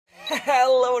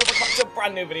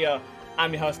brand new video.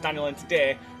 I'm your host Daniel, and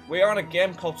today we are on a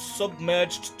game called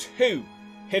Submerged 2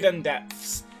 Hidden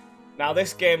Depths. Now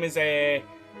this game is a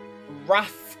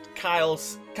raft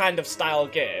kind of style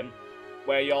game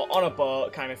where you're on a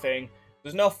boat kind of thing.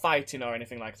 There's no fighting or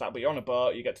anything like that, but you're on a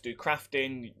boat, you get to do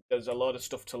crafting, there's a load of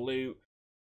stuff to loot,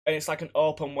 and it's like an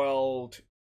open world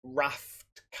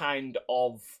raft kind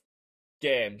of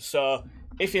game. So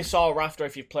if you saw Raft or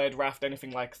if you've played Raft,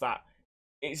 anything like that,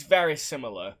 it's very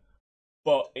similar,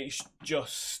 but it's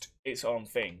just its own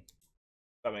thing.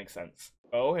 That makes sense.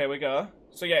 Oh, here we go.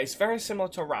 So yeah, it's very similar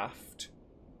to Raft,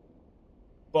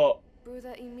 but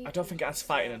I don't think it has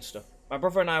fighting and stuff. My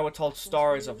brother and I were told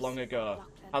stories of long ago,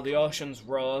 how the oceans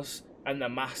rose and the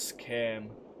mass came.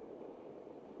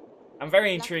 I'm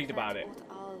very intrigued about it.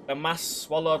 The mass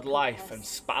swallowed life and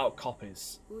spat out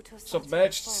copies.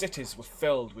 Submerged cities were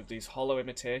filled with these hollow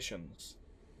imitations.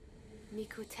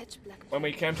 When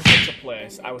we came to such a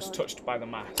place, I was touched by the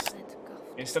mass.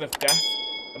 Instead of death,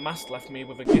 the mass left me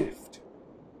with a gift.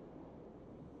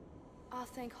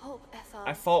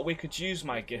 I thought we could use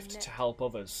my gift to help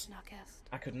others.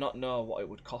 I could not know what it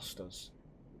would cost us.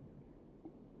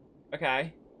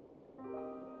 Okay.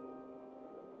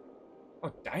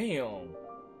 Oh, damn.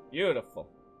 Beautiful.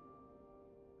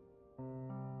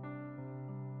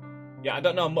 Yeah, I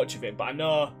don't know much of it, but I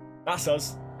know that's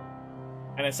us.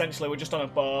 And essentially we're just on a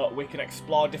boat, we can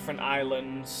explore different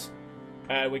islands,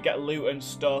 we get loot and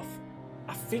stuff.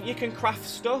 I think you can craft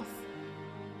stuff,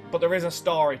 but there is a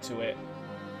story to it.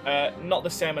 Not the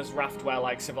same as Raft where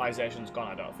like civilization's gone,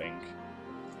 I don't think.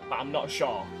 But I'm not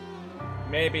sure.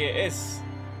 Maybe it is.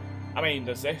 I mean,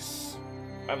 there's this,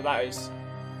 whatever that is.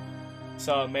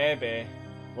 So maybe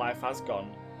life has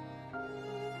gone.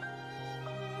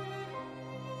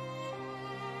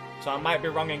 So I might be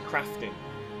wrong in crafting.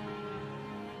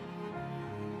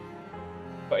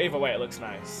 But either way, it looks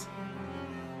nice.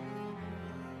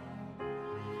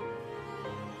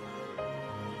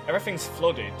 Everything's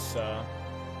flooded, so...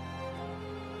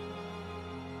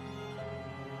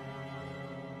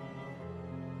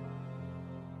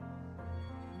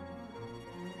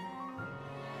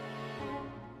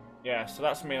 yeah, so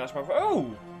that's me, that's my...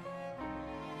 oh!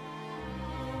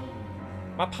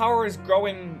 My power is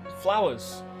growing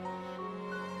flowers.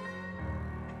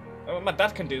 My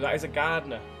dad can do that, he's a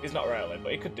gardener. He's not really,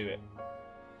 but he could do it.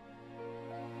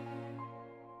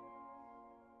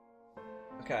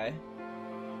 Okay.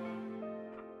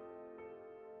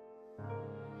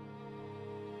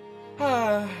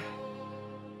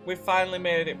 We finally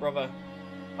made it, brother.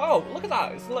 Oh, look at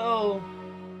that, it's a little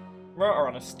rotor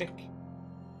on a stick.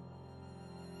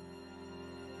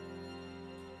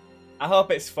 I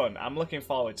hope it's fun, I'm looking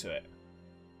forward to it.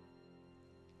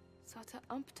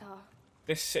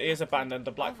 This city is abandoned,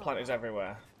 the black plant is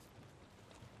everywhere.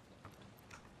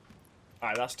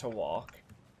 Alright, that's to walk.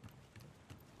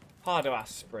 How do I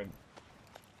sprint?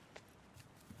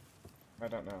 I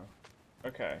don't know.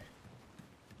 Okay.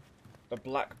 The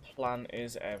black plant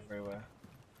is everywhere.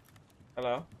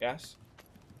 Hello? Yes?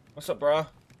 What's up, bro?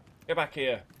 Get back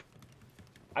here.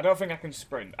 I don't think I can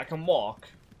sprint. I can walk.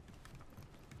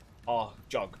 Or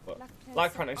jog, but...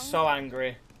 black plant is so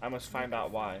angry. I must find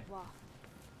out why.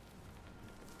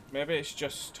 Maybe it's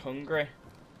just hungry.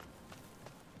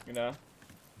 You know?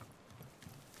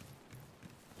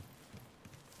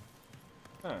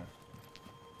 Huh.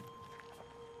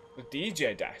 The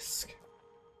DJ desk.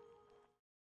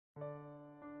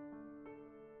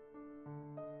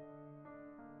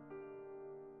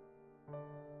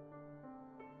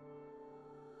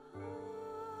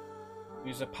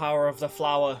 Use the power of the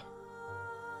flower.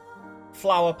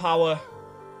 Flower power.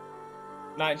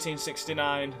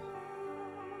 1969.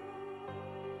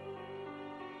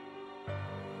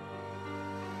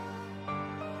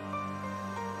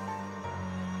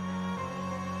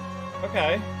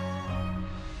 Okay.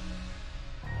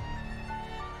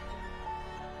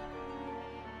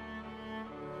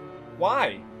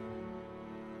 Why?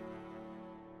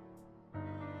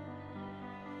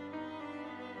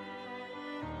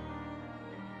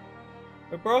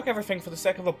 We broke everything for the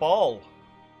sake of a ball.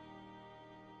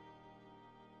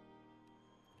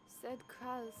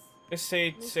 This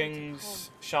seed sings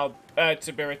shall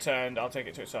to be returned. I'll take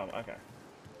it to its home. Okay.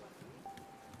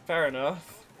 Fair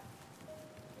enough.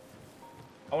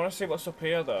 I want to see what's up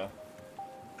here, though.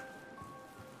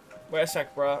 Wait a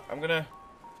sec, bro. I'm gonna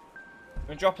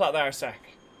drop that there a sec.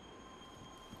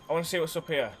 I want to see what's up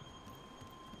here.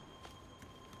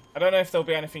 I don't know if there'll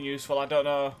be anything useful. I don't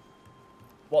know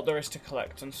what there is to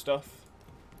collect and stuff.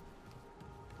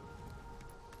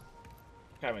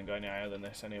 Can't even go any higher than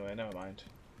this anyway. Never mind.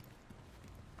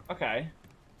 Okay.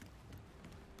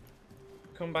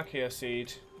 come back here,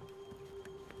 seed.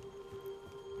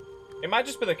 It might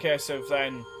just be the case of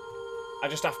then I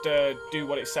just have to do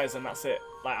what it says and that's it.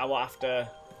 Like, I won't have to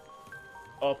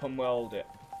open world it.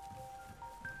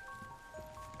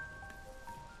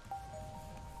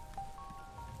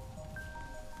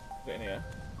 Is it in here?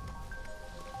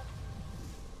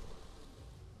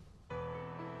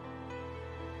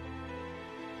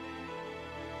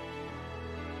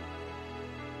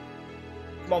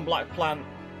 Come on, black plant.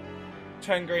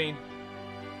 Turn green.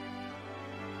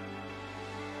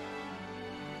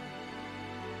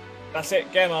 That's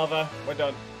it. Game over. We're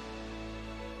done.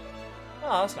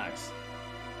 Oh, that's nice.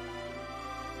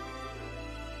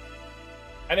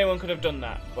 Anyone could have done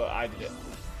that, but I did it.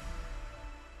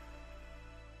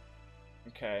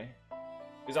 Okay.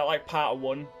 Is that like part of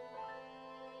 1?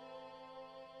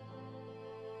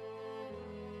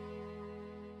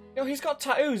 Yo, he's got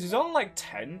tattoos. He's on like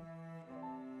 10.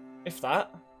 If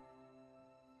that.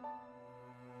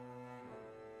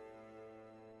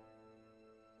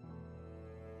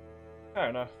 Fair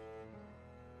enough.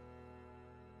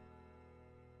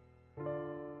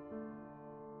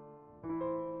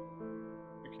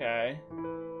 Okay.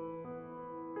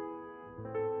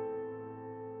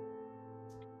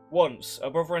 Once, a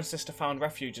brother and sister found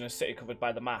refuge in a city covered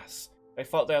by the mass. They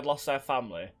thought they had lost their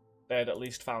family. They had at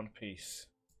least found peace.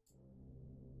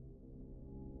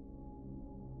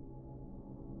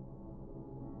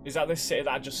 Is that this city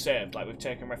that I just saved? Like, we've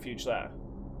taken refuge there?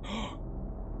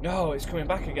 No, it's coming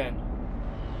back again.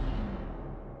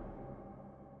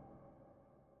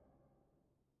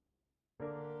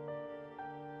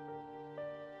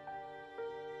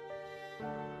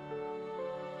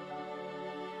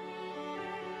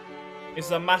 Is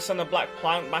the mass and the black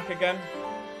plant back again?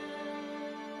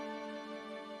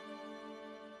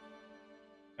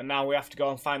 And now we have to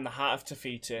go and find the heart of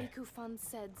Tafiti.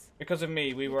 Because of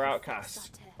me, we were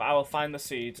outcast. But I will find the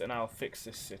seeds and I will fix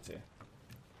this city.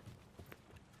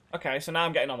 Okay, so now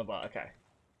I'm getting on the boat. Okay.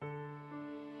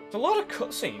 It's a lot of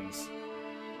cutscenes.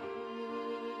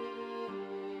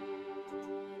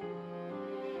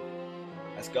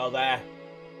 Let's go there.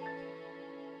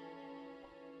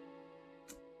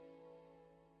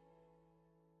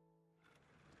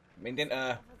 I mean,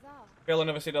 didn't feel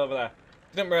another seed over there.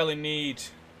 Didn't really need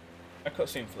a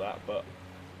cutscene for that, but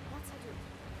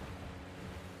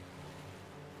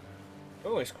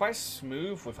oh, it's quite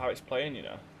smooth with how it's playing, you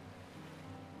know.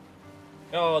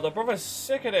 Oh, the brother's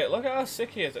sick at it. Look at how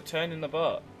sick he is at turning the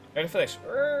boat. Ready for this?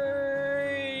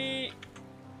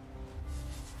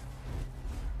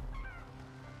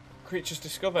 Creatures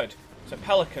discovered. It's a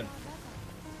pelican.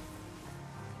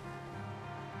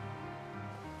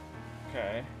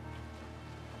 Okay.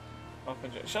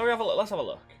 Open. Shall we have a look? Let's have a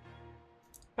look.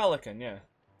 Pelican, yeah.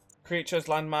 Creatures,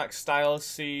 landmarks, styles,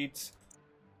 seeds,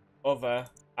 other,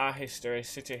 our history,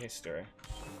 city history.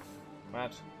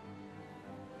 Mad.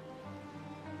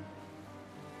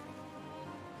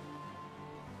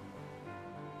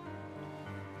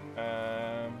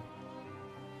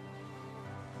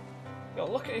 Yo,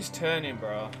 look at his turning,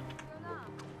 bro.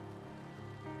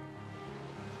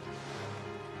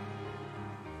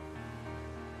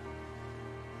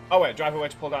 Oh wait, drive away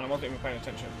to pull down. I wasn't even paying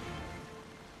attention.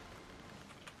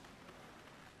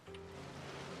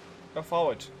 Go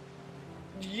forward.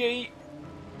 Yeet.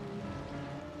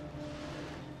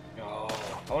 Oh,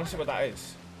 I want to see what that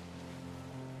is.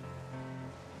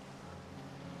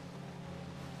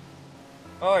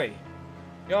 Oi.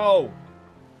 Yo.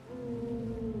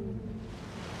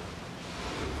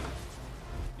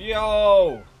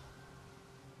 Yo.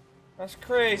 That's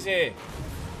crazy.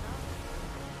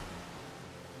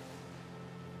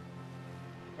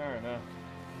 Fair enough.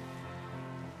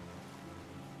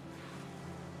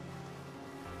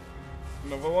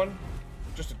 Another one?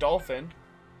 Just a dolphin?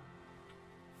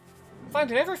 I'm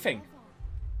finding everything!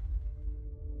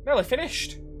 Nearly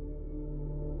finished!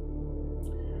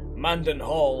 Mandan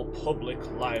Hall Public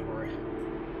Library.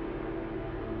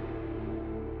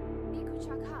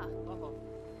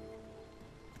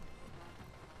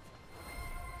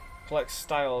 Collect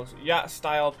styles. Yeah,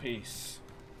 style piece.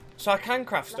 So I can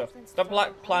craft stuff. The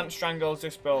black plant strangles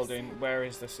this building. Where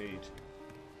is the seed?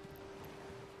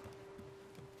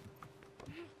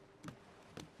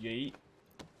 Yeet.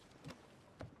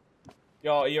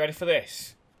 Yo, are you ready for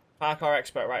this? Parkour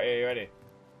expert right here, you ready?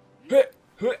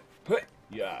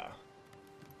 Yeah.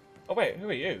 Oh wait, who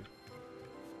are you?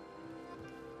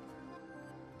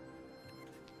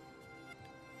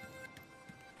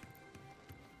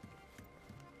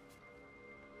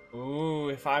 Ooh,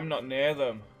 if I'm not near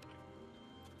them,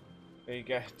 they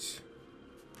get...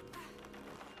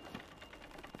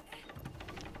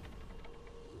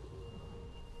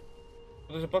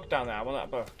 There's a book down there. I want that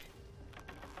book.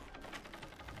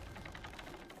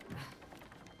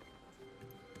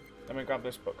 Let me grab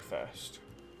this book first.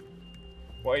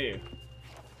 What are you?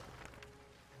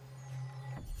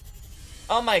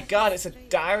 Oh my god, it's a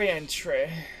diary entry.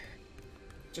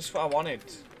 Just what I wanted.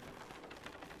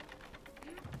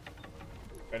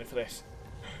 Ready for this?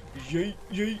 Yeet,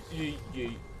 yeet, yeet,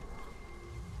 yeet.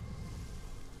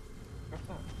 What's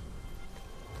that?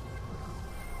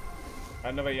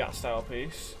 Another yacht style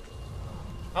piece.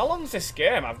 How long is this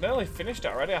game? I've nearly finished it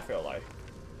already, I feel like.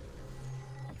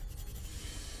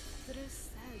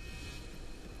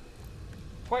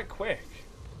 Quite quick.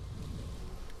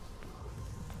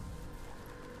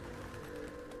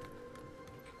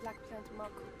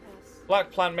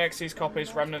 Black Plant makes these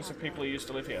copies, remnants of people who used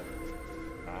to live here.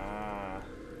 Ah.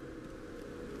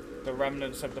 The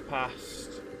remnants of the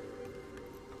past.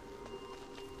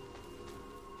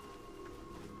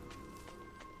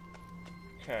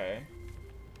 Okay.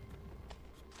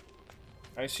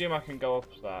 I assume I can go up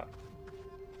that.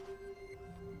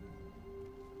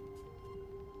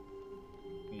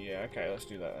 Yeah, okay, let's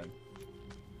do that then.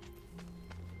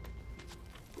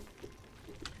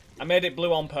 I made it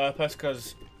blue on purpose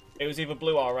because it was either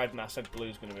blue or red and I said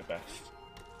blue's going to be best.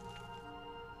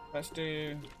 Let's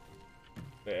do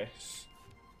this.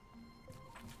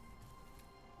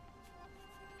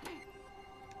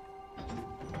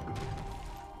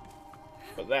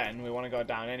 But then we want to go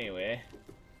down anyway.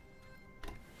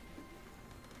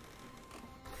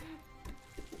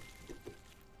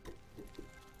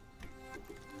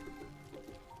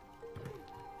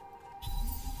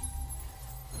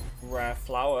 Rare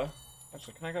flower.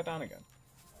 Actually, can I go down again?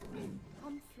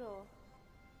 On floor.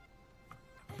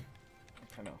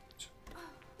 I cannot.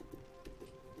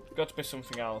 Got to be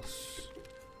something else.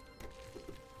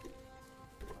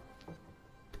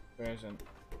 There isn't.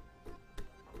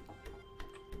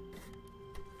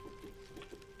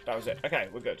 That was it. Okay,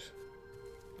 we're good.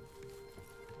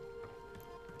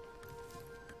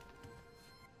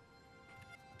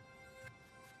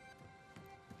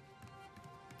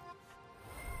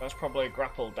 That's probably a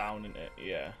grapple down in it,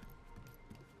 yeah.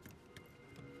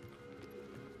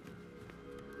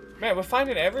 Man, we're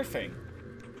finding everything.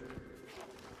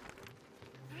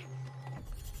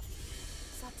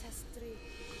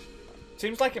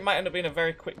 Seems like it might end up being a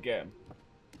very quick game.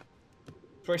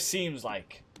 That's what it seems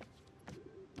like.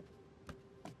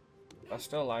 I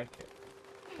still like it.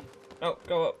 No,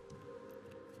 go up.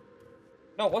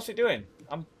 No, what's it doing?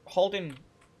 I'm holding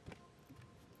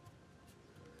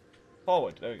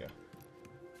forward. There we go.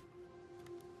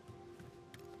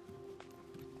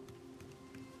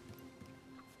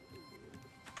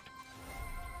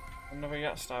 Another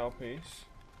yacht style piece.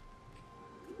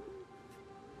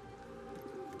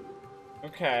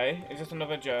 Okay, is this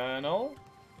another journal?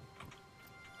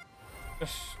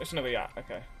 It's another yacht,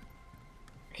 okay.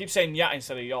 I keep saying yacht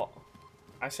instead of yacht.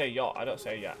 I say yacht, I don't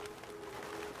say yacht.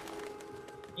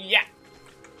 Yeah.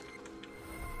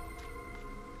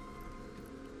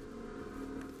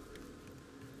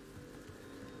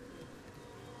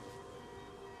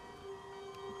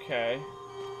 Okay.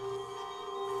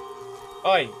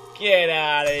 Oi, get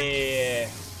out of here.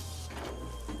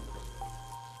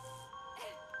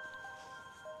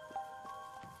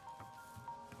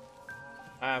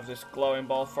 I have this glowing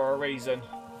ball for a reason.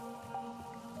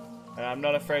 And I'm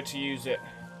not afraid to use it.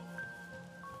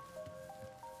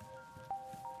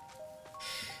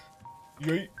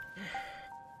 Yeet.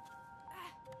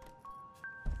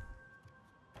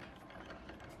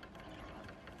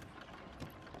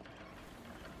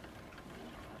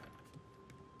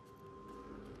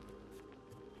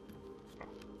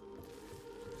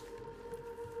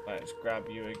 Let's grab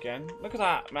you again. Look at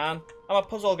that, man. I'm a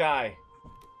puzzle guy.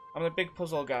 I'm a big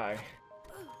puzzle guy.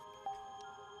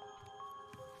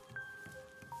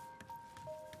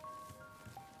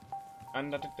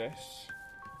 And I did this.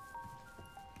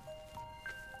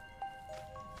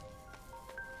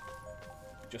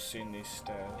 Just seen these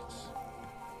stairs.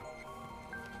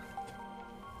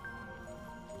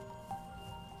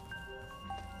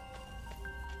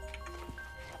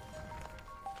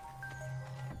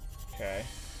 Okay.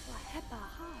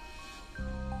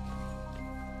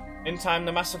 In time,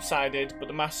 the mass subsided, but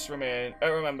the mass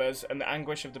remembers, and the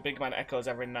anguish of the big man echoes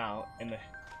every now in the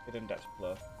hidden depths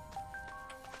below.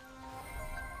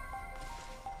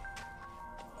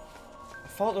 I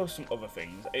thought there was some other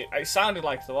things. It sounded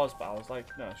like there was, but I was like,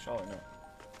 no, surely not.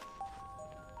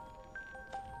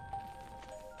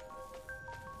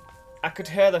 I could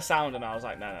hear the sound, and I was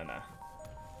like, no, no, no.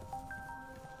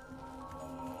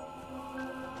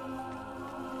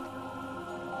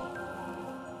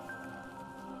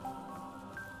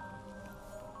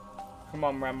 Come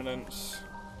on, remnants.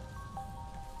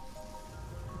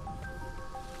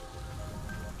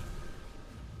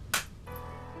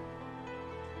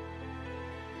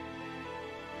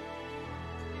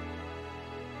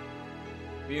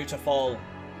 Beautiful.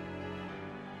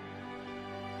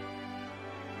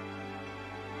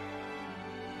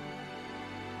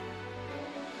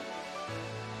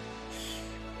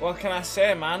 What can I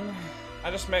say, man?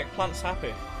 I just make plants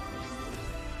happy.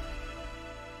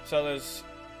 So there's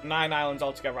 9 islands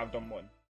altogether. I've done 1.